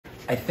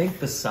I think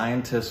the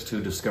scientist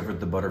who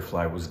discovered the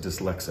butterfly was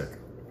dyslexic.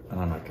 And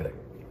I'm not kidding.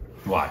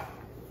 Why?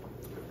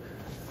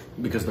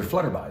 Because they're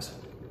flutterbys.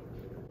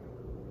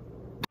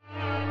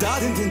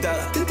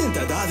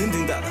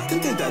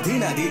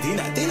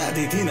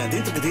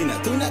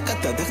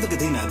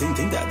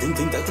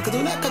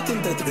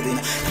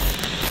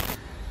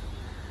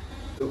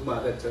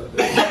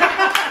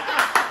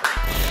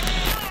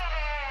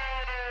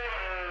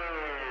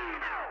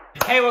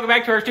 Hey, welcome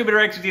back to our stupid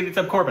directions. It's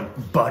up Corbin.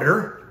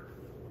 Butterflies.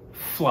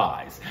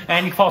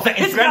 And you follow us on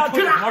Instagram,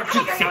 Twitter, more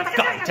juicy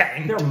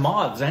content. They're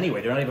moths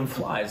anyway. They're not even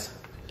flies.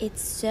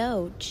 It's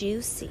so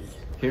juicy.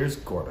 Here's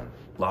Corbin,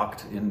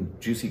 locked in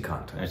juicy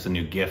content. That's a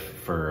new GIF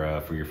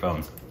for your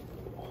phones.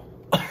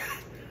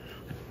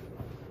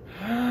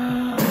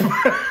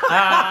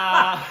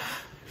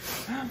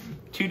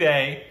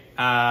 Today,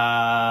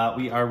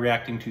 we are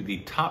reacting to the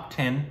top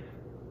 10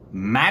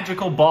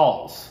 magical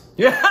balls.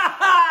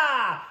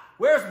 Yeah!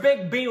 Where's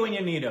Big B when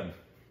you need him?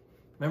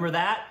 Remember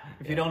that?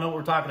 If you don't know what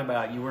we're talking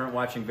about, you weren't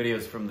watching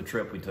videos from the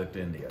trip we took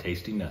to India.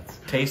 Tasty nuts.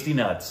 Tasty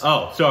nuts.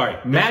 Oh, sorry.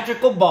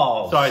 Magical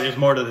balls. Sorry, there's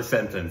more to the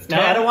sentence. No,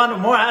 I don't want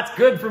more. That's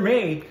good for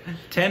me.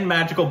 10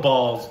 magical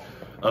balls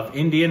of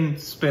Indian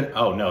spin...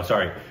 Oh, no,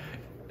 sorry.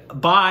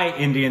 By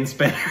Indian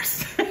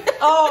spinners.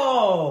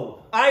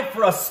 Oh!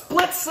 For a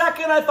split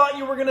second, I thought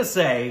you were going to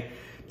say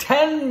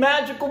 10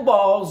 magical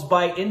balls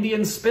by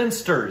Indian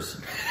spinsters.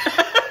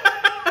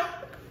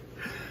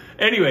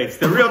 Anyways,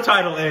 the real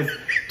title is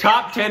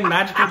Top 10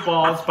 Magical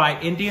Balls by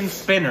Indian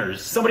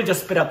Spinners. Somebody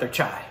just spit out their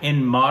chai.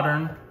 In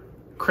modern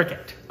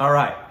cricket. All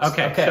right.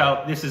 Okay,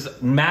 so this is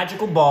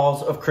magical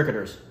balls of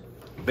cricketers.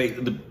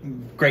 The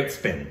great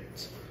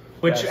spins.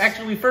 Which Yes.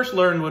 actually we first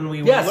learned when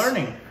we were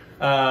learning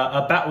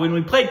about when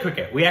we played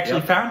cricket. We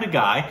actually found a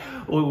guy.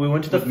 We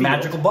went to the field,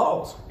 magical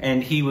balls.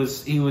 And he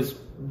was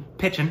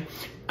pitching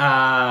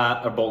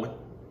or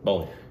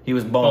bowling. He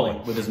was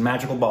bowling with his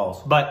magical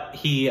balls. But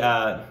he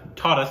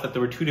taught us that there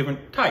were two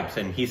different types,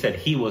 and he said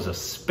he was a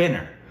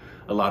spinner.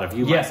 A lot of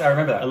you I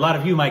remember that. A lot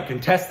of you might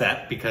contest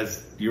that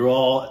because you're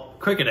all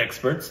cricket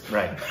experts.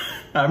 Right.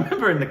 I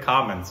remember in the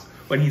comments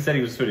when he said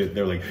he was spinning,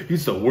 they were like,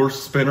 he's the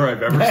worst spinner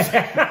I've ever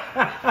seen.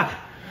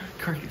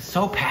 Cricket,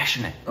 so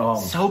passionate. Oh,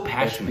 so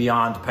passionate. It's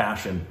beyond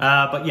passion.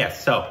 But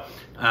yes, so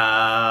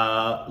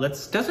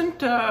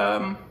doesn't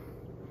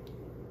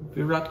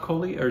Virat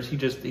Kohli, or is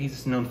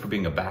he's known for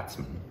being a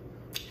batsman?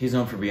 He's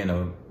known for being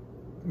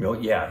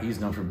he's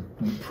known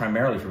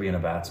primarily for being a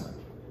batsman.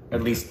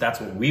 At least that's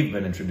what we've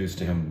been introduced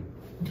to him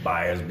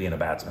by, as being a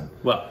batsman.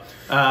 Well,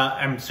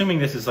 I'm assuming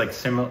this is like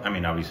similar. I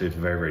mean, obviously it's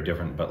very, very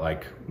different, but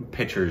like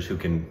pitchers who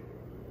can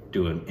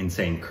do an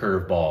insane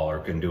curveball or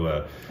can do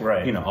a,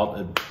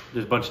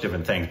 there's a bunch of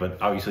different things,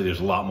 but obviously there's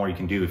a lot more you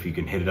can do if you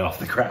can hit it off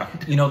the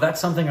ground. You know,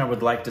 that's something I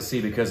would like to see,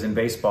 because in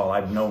baseball,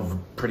 I know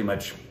pretty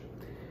much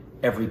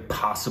every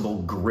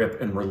possible grip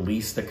and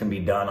release that can be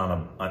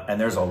done and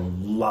there's a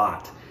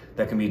lot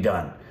that can be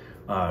done.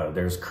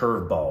 There's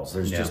curve balls,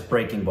 there's just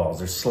breaking balls,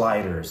 there's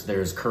sliders,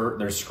 there's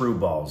screw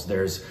balls,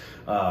 there's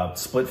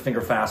split finger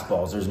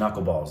fastballs, there's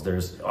knuckleballs,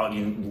 there's a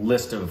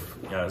list of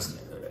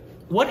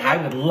I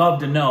would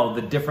love to know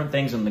the different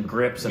things in the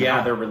grips and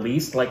how they're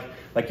released, like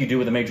you do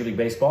with a Major League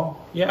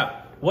Baseball.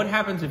 Yeah. What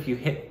happens if you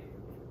hit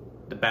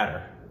the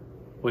batter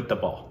with the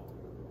ball?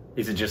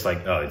 Is it just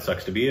like, oh, it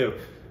sucks to be you?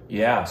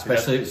 Yeah,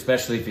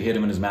 especially if you hit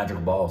him in his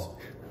magical balls.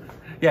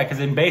 Yeah, because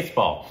in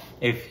baseball,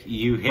 if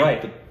you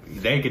hit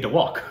they get to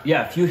walk.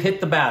 Yeah, if you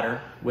hit the batter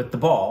with the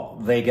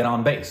ball, they get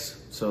on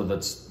base. So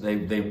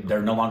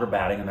they're no longer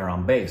batting and they're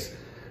on base.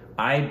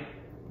 I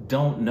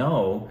don't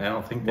know. I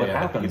don't think what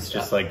happens. It's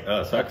just like,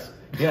 oh, it sucks.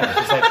 Yeah, it's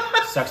just like,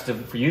 sucks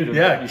for you to.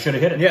 Yeah, you should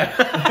have hit it. Yeah.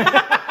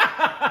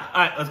 All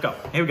right, let's go.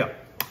 Here we go.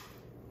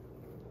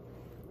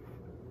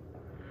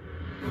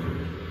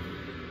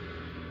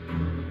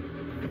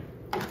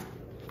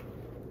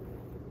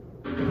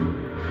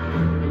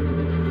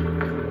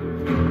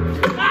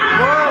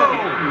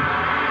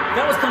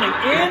 That was coming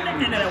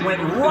in, and then it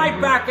went right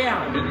back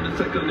out. In the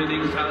second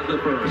innings as the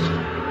first.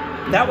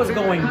 That was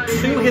going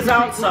to his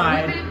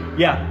outside.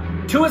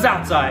 Yeah, to his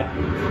outside,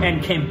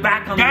 and came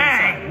back on the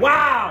inside.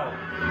 Wow!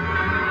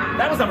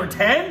 That was number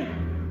 10?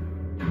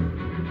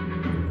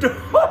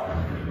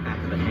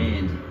 Back of the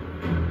hand.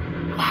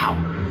 Wow.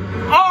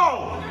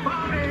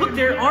 Oh! Look,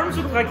 their arms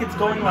look like it's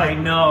going like... I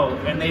know,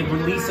 and they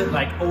release it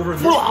like over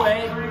this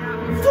way.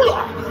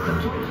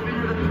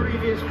 The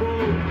previous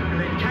ball, and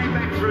then came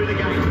back through the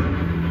gate.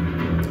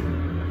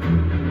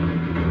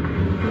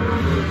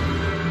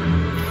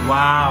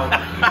 Wow.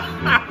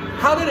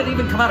 How did it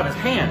even come out of his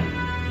hand?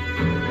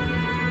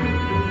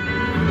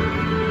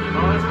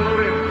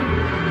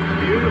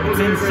 It's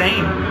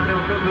insane.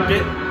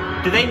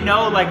 Do they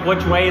know like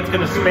which way it's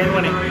going to spin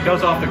when it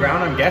goes off the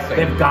ground? I'm guessing.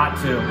 They've got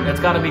to. It's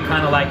got to be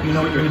kind of like, you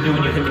know what you're going to do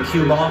when you hit the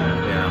cue ball?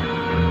 Yeah.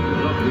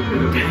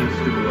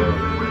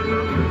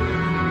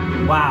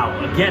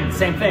 Wow. Again,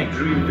 same thing.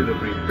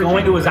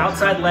 Going to his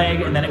outside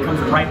leg, and then it comes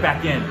right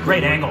back in.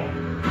 Great angle.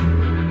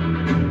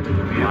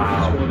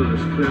 Wow.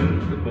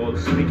 The ball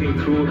sneaking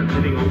through and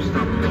hitting off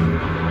stump.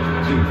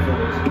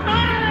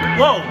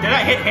 Whoa, did I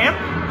hit him?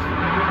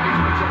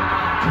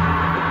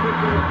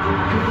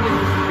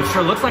 It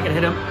sure looks like it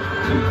hit him.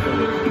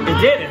 It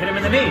did. It hit him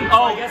in the knee.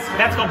 Oh, I guess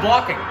that's called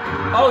blocking.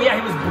 Oh, yeah,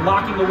 he was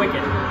blocking the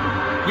wicket.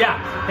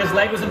 Yeah, his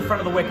leg was in front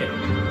of the wicket.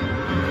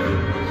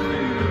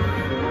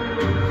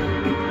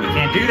 You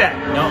can't do that.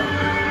 No.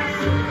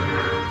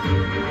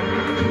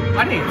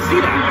 I didn't even see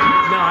that.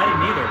 No, I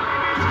didn't either.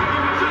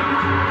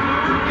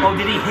 Oh,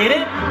 did he hit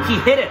it? He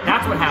hit it.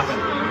 That's what happened.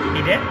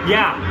 He did?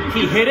 Yeah,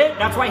 he hit it.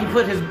 That's why he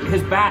put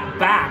his bat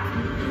back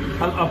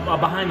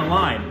behind the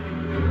line.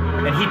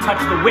 And he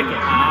touched the wicket.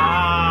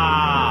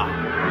 Ah.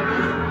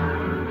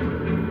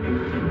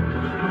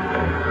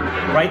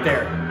 Right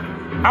there.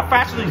 How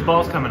fast are these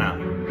balls coming out?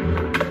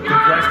 Good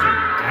question.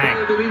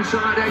 Dang. The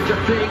inside edge, I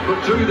think,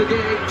 but through the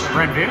gate.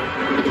 Front view?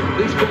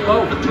 This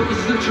ball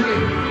does the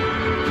trick.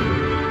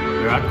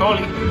 Virat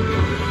Kohli.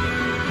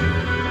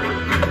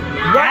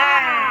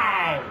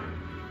 Wow!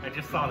 I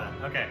just saw that.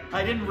 Okay.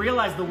 I didn't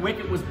realize the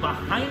wicket was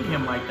behind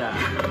him like that.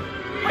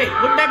 Wait,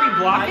 wouldn't that be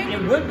blocking?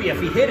 It would be if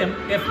he hit him,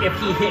 if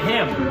he hit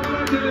him.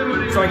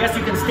 So I guess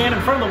you can stand in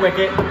front of the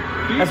wicket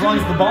as long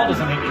as the ball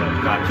doesn't hit you.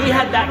 He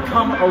had that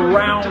come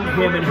around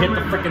him and hit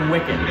the freaking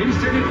wicket.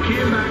 Instead it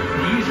came back.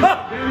 He's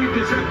very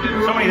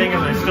deceptive. So many things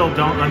I still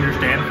don't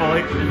understand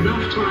fully.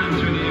 Enough time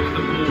to enable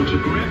the ball to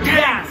grip.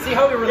 Yeah, see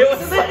how he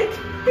releases it?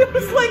 It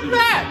was like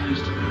that.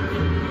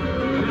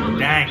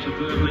 Dang.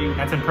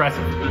 That's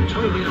impressive. And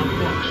totally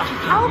unblocked.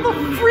 How the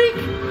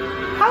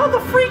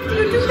freak do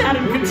you do that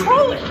and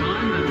control it?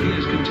 And he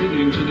is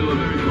continuing to do a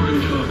very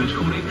fine job. It's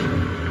Kohli.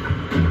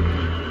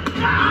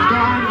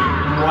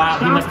 Wow,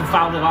 he must have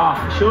fouled it off.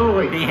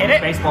 Surely. He hit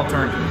it? Baseball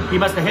turn. He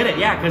must have hit it,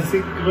 yeah,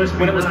 because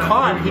when it was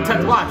caught, he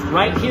touched, watch,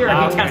 right here,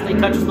 and he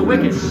touches the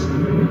wicket.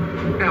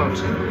 Out.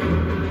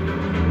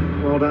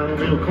 Well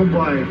done, it'll come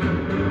by.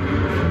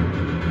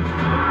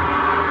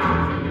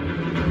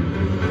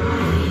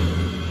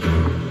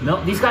 No,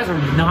 these guys are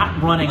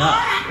not running up.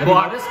 Have you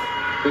noticed?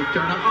 Big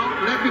turn up.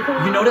 Oh, left before.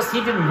 You notice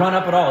he didn't run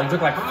up at all. He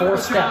took like 4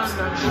 steps.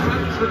 That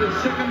strikes with a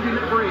second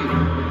delivery.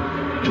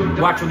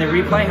 Watch when they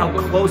replay how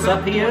close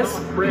up he is.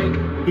 Break.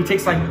 He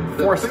takes like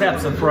 4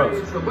 steps and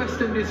throws. The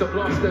West Indies have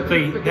lost their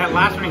That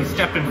last one he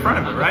stepped in front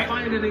of it, right?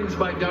 Fine innings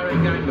by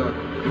Darren Ganger.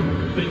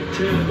 Big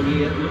turn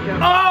here. Look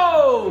out.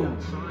 Oh!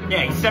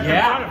 Yeah, he stepped in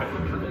front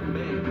of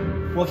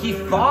it. Well, he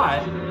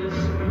thought.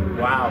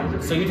 Wow.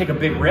 So you take a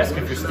big risk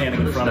if you're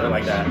standing in front of it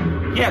like that.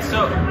 Yeah,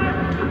 so...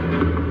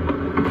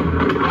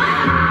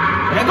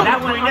 That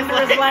went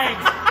under his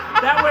legs.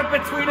 That went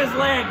between his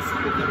legs.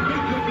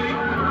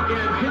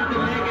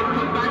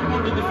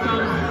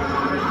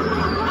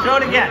 Show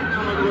it again.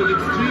 Was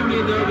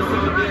extremely nervous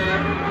out there.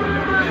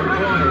 And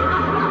boy,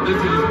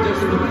 this is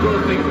just the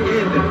perfect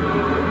end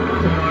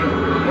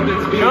for what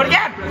it's been. Show it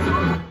again.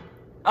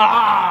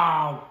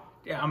 Oh!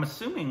 Yeah, I'm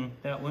assuming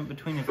that went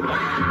between his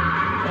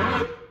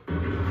legs.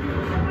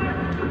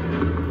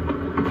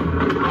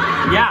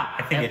 Yeah,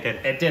 I think it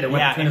did. It did. It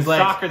went between in his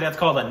legs. soccer, that's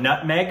called a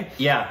nutmeg.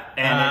 Yeah,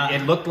 and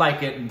it looked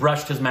like it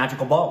brushed his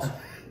magical balls.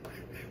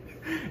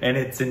 And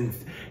it's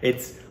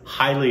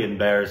highly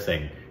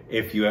embarrassing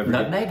if you ever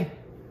Nutmeg?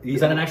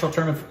 Is that an actual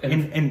term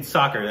in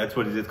soccer? That's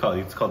what it's called.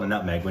 It's called a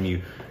nutmeg when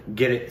you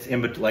get it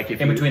in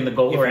between the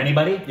goal or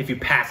anybody. If you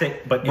pass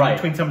it, but Right. in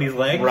between somebody's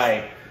legs,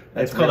 Right.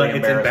 It's called really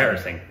it's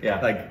embarrassing.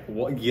 Yeah. Like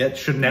it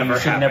should never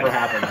should happen. never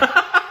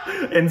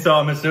happen. And so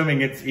I'm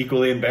assuming it's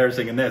equally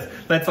embarrassing in this.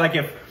 That's like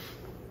if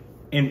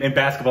in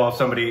basketball, if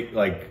somebody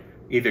like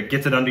either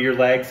gets it under your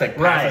legs, like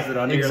passes it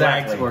under your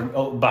legs,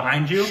 or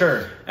behind you,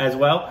 Sure. as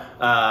well.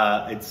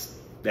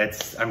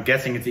 I'm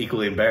guessing it's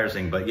equally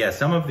embarrassing. But yeah,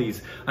 some of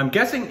these, I'm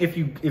guessing if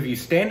you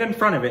stand in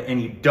front of it and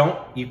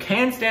you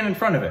can stand in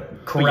front of it.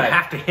 Correct. But you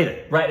have to hit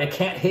it. Right, it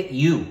can't hit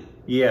you.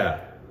 Yeah.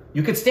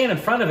 You could stand in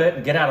front of it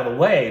and get out of the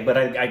way, but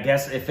I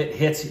guess if it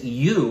hits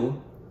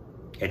you,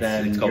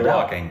 then it's called you're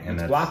blocking. out.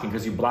 It's blocking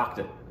because you blocked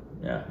it.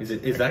 Yeah.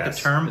 Is that the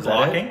term,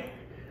 blocking?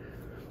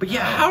 But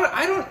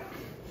yeah,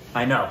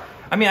 I know.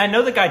 I mean, I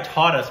know the guy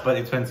taught us, but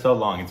it's been so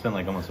long. It's been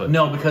like almost what?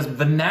 No, because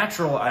the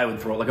natural, I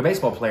would throw it like a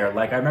baseball player.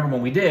 Like I remember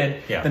when we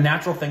did, Yeah. the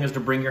natural thing is to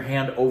bring your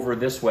hand over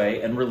this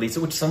way and release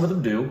it, which some of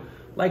them do,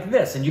 like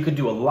this. And you could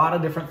do a lot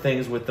of different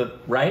things with the,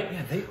 right?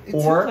 Yeah, it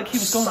or seems like he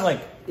was going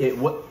like,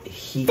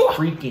 he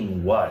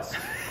freaking was.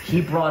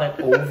 He brought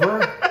it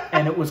over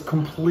and it was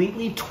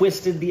completely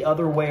twisted the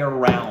other way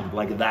around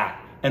like that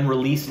and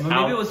released out.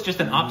 Maybe it was just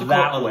an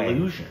optical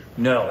illusion.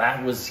 No,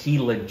 he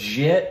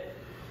legit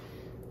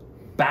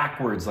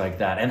backwards like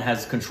that and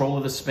has control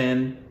of the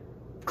spin.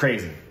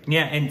 Crazy.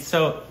 Yeah, and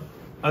so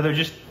are there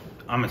just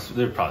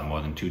there are probably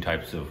more than 2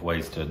 types of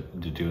ways to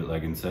do it,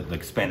 like instead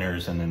like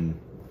spinners and then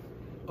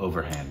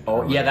overhand.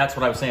 Oh yeah, that's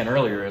what I was saying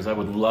earlier. Is I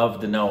would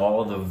love to know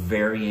all of the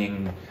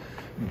varying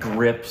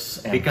grips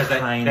and because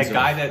kinds that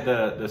guy that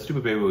the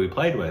stupid baby we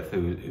played with,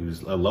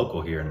 who's a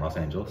local here in Los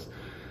Angeles,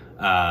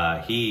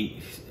 he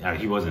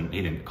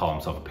didn't call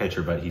himself a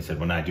pitcher, but he said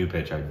when I do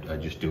pitch, I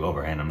just do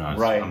overhand. I'm not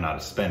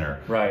a spinner.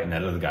 Right. And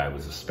that other guy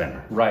was a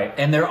spinner. Right.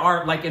 And there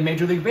are, like in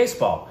Major League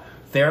Baseball,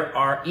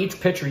 Each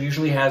pitcher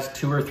usually has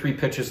 2 or 3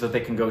 pitches that they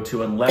can go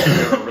to, unless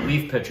they're a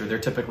relief pitcher. They're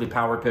typically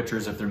power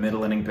pitchers. If they're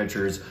middle inning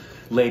pitchers,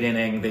 late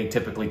inning, they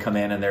typically come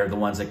in and they're the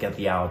ones that get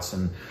the outs.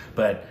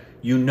 But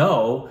you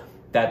know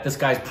that this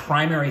guy's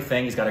primary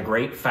thing, he's got a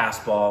great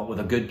fastball with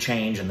a good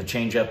change, and the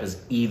changeup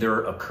is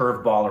either a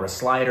curveball or a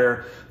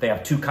slider. They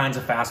have 2 kinds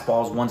of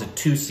fastballs. One's a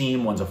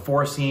 2-seam, one's a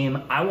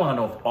 4-seam. I want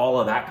to know if all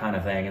of that kind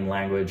of thing in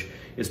language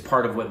is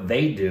part of what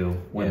they do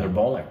when they're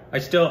bowling.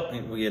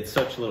 We had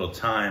such little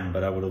time,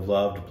 but I would have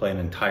loved to play an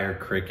entire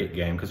cricket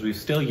game, because we've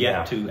still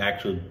yet to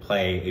actually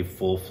play a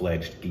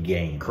full-fledged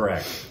game.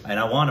 Correct. And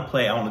I want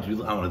to do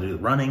the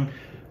running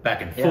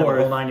back and forth.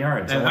 The whole 9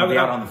 yards. And I want to be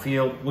out on the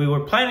field. We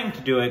were planning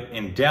to do it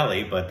in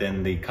Delhi, but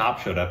then the cop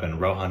showed up and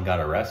Rohan got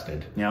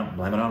arrested. Yeah,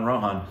 blame it on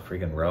Rohan.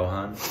 Freaking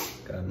Rohan.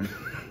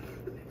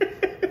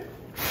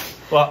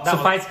 Well,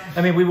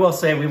 we will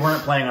say we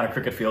weren't playing on a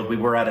cricket field. We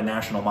were at a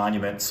national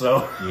monument,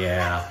 so.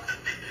 Yeah.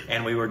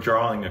 And we were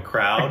drawing a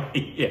crowd,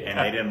 and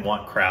they didn't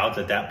want crowds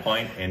at that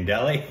point in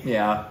Delhi.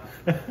 Yeah.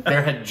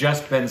 There had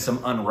just been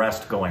some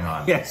unrest going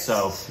on. Yes.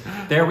 So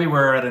there we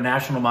were at a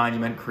national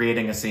monument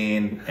creating a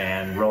scene,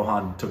 and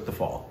Rohan took the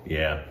fall.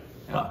 Yeah.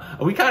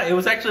 It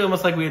was actually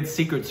almost like we had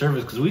Secret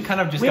Service, because we kind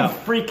of just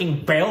got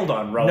freaking bailed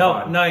on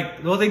Rohan.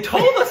 Well, they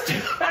told us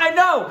to. I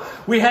know.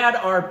 We had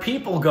our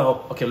people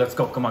go, okay, let's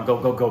go. Come on, go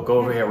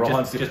over here.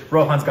 Rohan's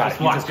got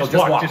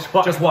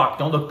it. Just walk.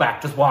 Don't look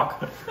back. Just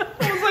walk.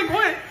 I was like,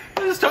 what?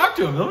 Just talk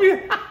to him. We'll be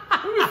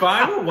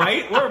fine. We're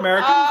white. We're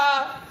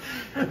Americans.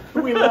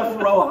 We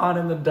left Rohan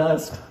in the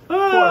dust. Poor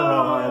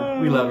Rohan.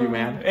 We love you,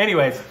 man.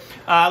 Anyways,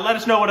 let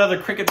us know what other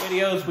cricket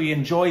videos we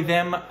enjoy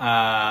them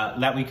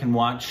that we can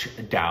watch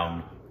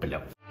down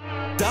below.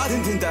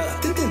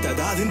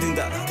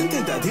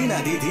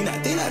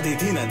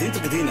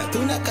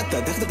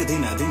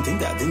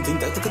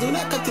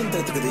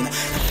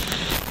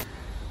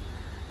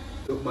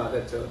 Lúc mà đã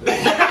trở